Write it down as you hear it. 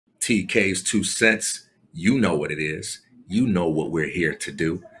TK's 2 cents. You know what it is. You know what we're here to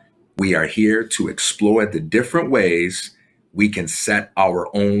do. We are here to explore the different ways we can set our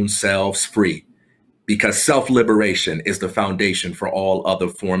own selves free, because self-liberation is the foundation for all other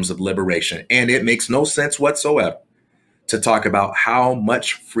forms of liberation. And it makes no sense whatsoever to talk about how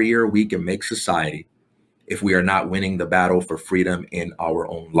much freer we can make society if we are not winning the battle for freedom in our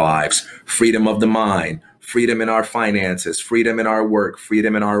own lives. Freedom of the mind, freedom in our finances, freedom in our work,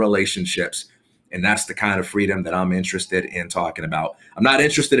 freedom in our relationships. And that's the kind of freedom that I'm interested in talking about. I'm not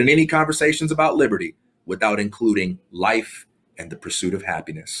interested in any conversations about liberty without including life and the pursuit of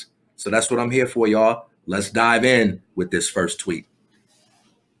happiness. So that's what I'm here for, y'all. Let's dive in with this first tweet.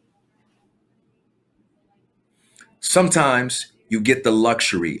 Sometimes you get the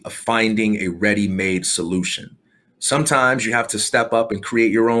luxury of finding a ready-made solution. Sometimes you have to step up and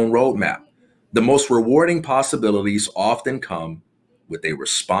create your own roadmap. The most rewarding possibilities often come with a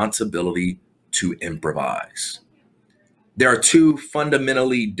responsibility to improvise. There are two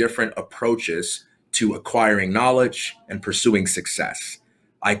fundamentally different approaches to acquiring knowledge and pursuing success.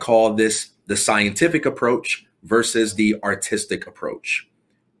 I call this the scientific approach versus the artistic approach.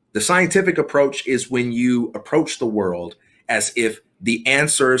 The scientific approach is when you approach the world as if the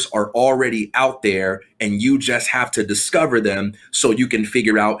answers are already out there and you just have to discover them so you can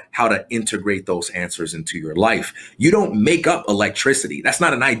figure out how to integrate those answers into your life. You don't make up electricity. That's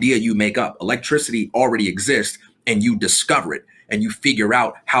not an idea you make up. Electricity already exists and you discover it and you figure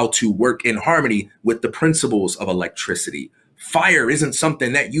out how to work in harmony with the principles of electricity. Fire isn't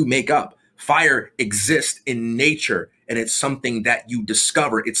something that you make up. Fire exists in nature, and it's something that you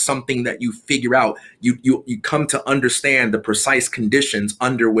discover. It's something that you figure out. You come to understand the precise conditions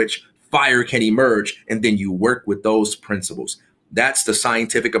under which fire can emerge, and then you work with those principles. That's the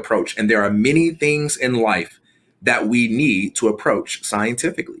scientific approach. And there are many things in life that we need to approach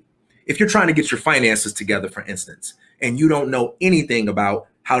scientifically. If you're trying to get your finances together, for instance, and you don't know anything about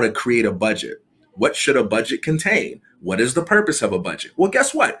how to create a budget, what should a budget contain? What is the purpose of a budget? Well,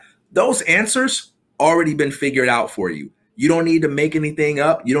 guess what? Those answers already been figured out for you. You don't need to make anything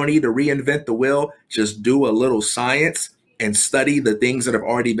up. You don't need to reinvent the wheel. Just do a little science and study the things that have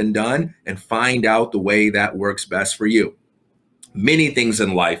already been done and find out the way that works best for you. Many things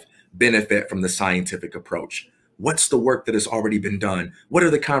in life benefit from the scientific approach. What's the work that has already been done? What are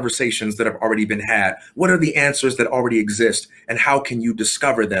the conversations that have already been had? What are the answers that already exist? And how can you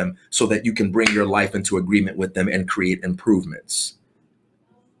discover them so that you can bring your life into agreement with them and create improvements?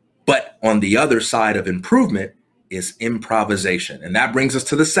 But on the other side of improvement is improvisation. And that brings us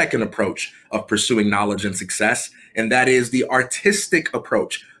to the second approach of pursuing knowledge and success. And that is the artistic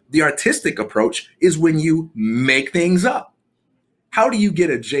approach. The artistic approach is when you make things up. How do you get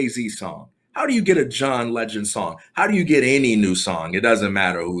a Jay-Z song? How do you get a John Legend song? How do you get any new song? It doesn't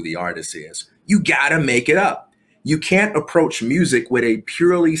matter who the artist is. You gotta make it up. You can't approach music with a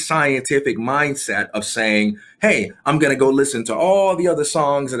purely scientific mindset of saying, hey, I'm gonna go listen to all the other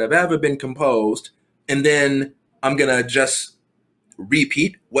songs that have ever been composed, and then I'm gonna just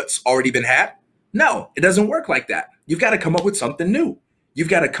repeat what's already been had. No, it doesn't work like that. You've got to come up with something new. You've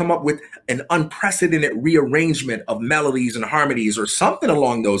got to come up with an unprecedented rearrangement of melodies and harmonies or something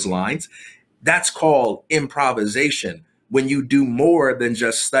along those lines. That's called improvisation, when you do more than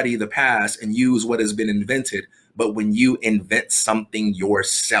just study the past and use what has been invented, but when you invent something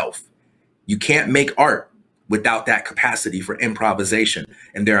yourself. You can't make art without that capacity for improvisation.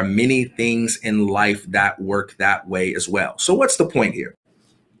 And there are many things in life that work that way as well. So what's the point here?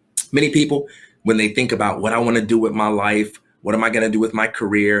 Many people, when they think about what I want to do with my life, what am I going to do with my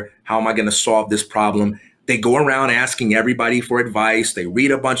career? How am I going to solve this problem? They go around asking everybody for advice. They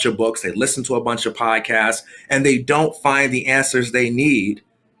read a bunch of books. They listen to a bunch of podcasts, and they don't find the answers they need.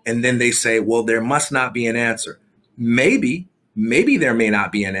 And then they say, well, there must not be an answer. Maybe there may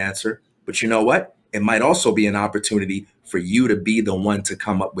not be an answer, but you know what? It might also be an opportunity for you to be the one to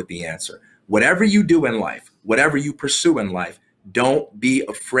come up with the answer. Whatever you do in life, whatever you pursue in life, don't be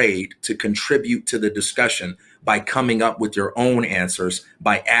afraid to contribute to the discussion by coming up with your own answers,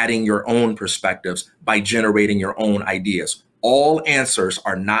 by adding your own perspectives, by generating your own ideas. All answers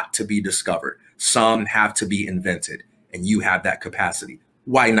are not to be discovered. Some have to be invented, and you have that capacity.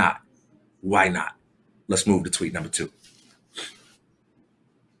 Why not? Why not? Let's move to tweet number 2.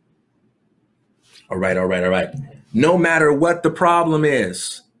 All right. No matter what the problem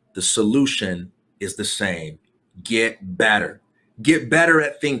is, the solution is the same. Get better. Get better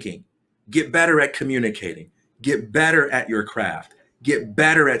at thinking. Get better at communicating. Get better at your craft. Get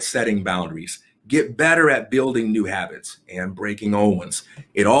better at setting boundaries. Get better at building new habits and breaking old ones.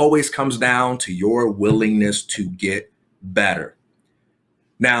 It always comes down to your willingness to get better.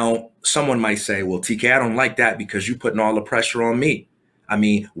 Now, someone might say, well, TK, I don't like that because you're putting all the pressure on me. I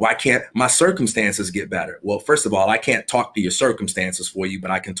mean, why can't my circumstances get better? Well, first of all, I can't talk to your circumstances for you,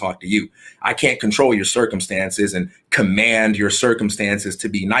 but I can talk to you. I can't control your circumstances and command your circumstances to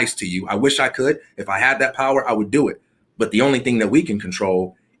be nice to you. I wish I could. If I had that power, I would do it. But the only thing that we can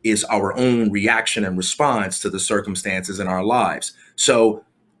control is our own reaction and response to the circumstances in our lives. So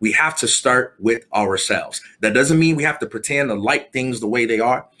we have to start with ourselves. That doesn't mean we have to pretend to like things the way they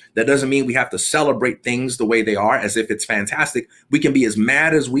are. That doesn't mean we have to celebrate things the way they are as if it's fantastic. We can be as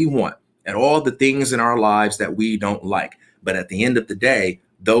mad as we want at all the things in our lives that we don't like. But at the end of the day,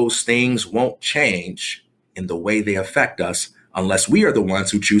 those things won't change in the way they affect us unless we are the ones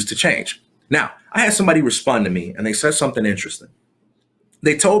who choose to change. Now, I had somebody respond to me and they said something interesting.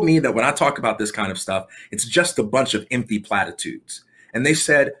 They told me that when I talk about this kind of stuff, it's just a bunch of empty platitudes. And they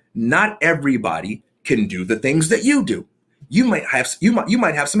said, not everybody can do the things that you do. You might have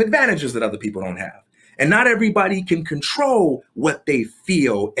some advantages that other people don't have. And not everybody can control what they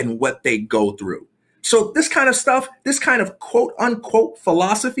feel and what they go through. So this kind of stuff, this kind of quote unquote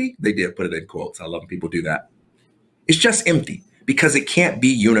philosophy, they did put it in quotes. I love when people do that. It's just empty because it can't be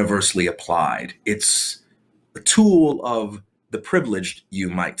universally applied. It's a tool of the privileged, you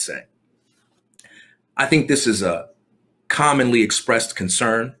might say. I think this is a commonly expressed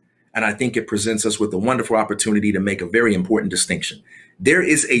concern, and I think it presents us with a wonderful opportunity to make a very important distinction. There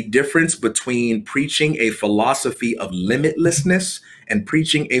is a difference between preaching a philosophy of limitlessness and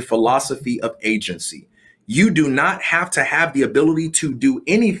preaching a philosophy of agency. You do not have to have the ability to do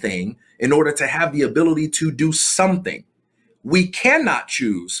anything in order to have the ability to do something. We cannot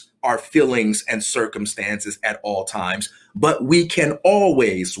choose our feelings and circumstances at all times, but we can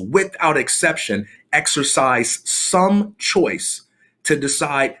always, without exception, exercise some choice to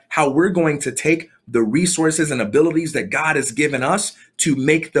decide how we're going to take the resources and abilities that God has given us to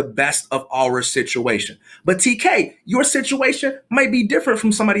make the best of our situation. But TK, your situation might be different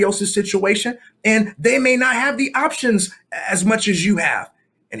from somebody else's situation, and they may not have the options as much as you have.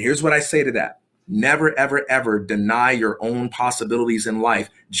 And here's what I say to that. Never, ever, ever deny your own possibilities in life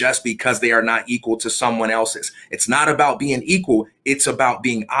just because they are not equal to someone else's. It's not about being equal. It's about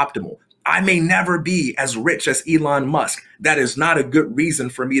being optimal. I may never be as rich as Elon Musk. That is not a good reason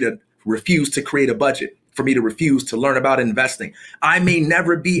for me to refuse to create a budget, for me to refuse to learn about investing. I may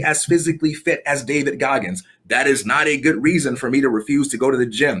never be as physically fit as David Goggins. That is not a good reason for me to refuse to go to the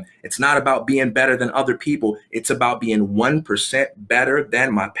gym. It's not about being better than other people. It's about being 1% better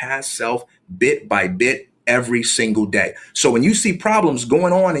than my past self, bit by bit, every single day. So when you see problems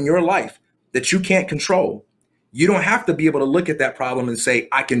going on in your life that you can't control, you don't have to be able to look at that problem and say,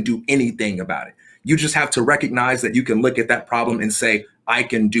 I can do anything about it. You just have to recognize that you can look at that problem and say, I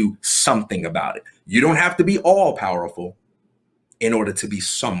can do something about it. You don't have to be all powerful in order to be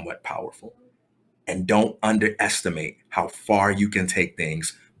somewhat powerful. And don't underestimate how far you can take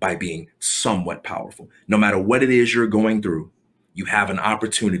things by being somewhat powerful. No matter what it is you're going through, you have an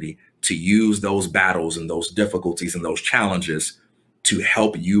opportunity to use those battles and those difficulties and those challenges to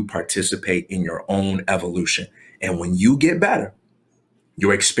help you participate in your own evolution. And when you get better,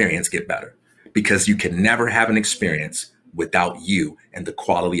 your experience get better, because you can never have an experience without you and the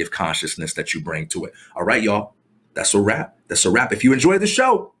quality of consciousness that you bring to it. All right, y'all, that's a wrap. That's a wrap. If you enjoyed the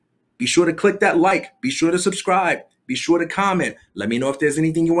show, be sure to click that like, be sure to subscribe, be sure to comment. Let me know if there's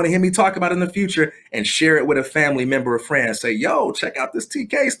anything you want to hear me talk about in the future, and share it with a family member or friend. Say, yo, check out this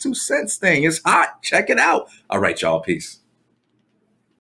TK's 2 cents thing. It's hot. Check it out. All right, y'all. Peace.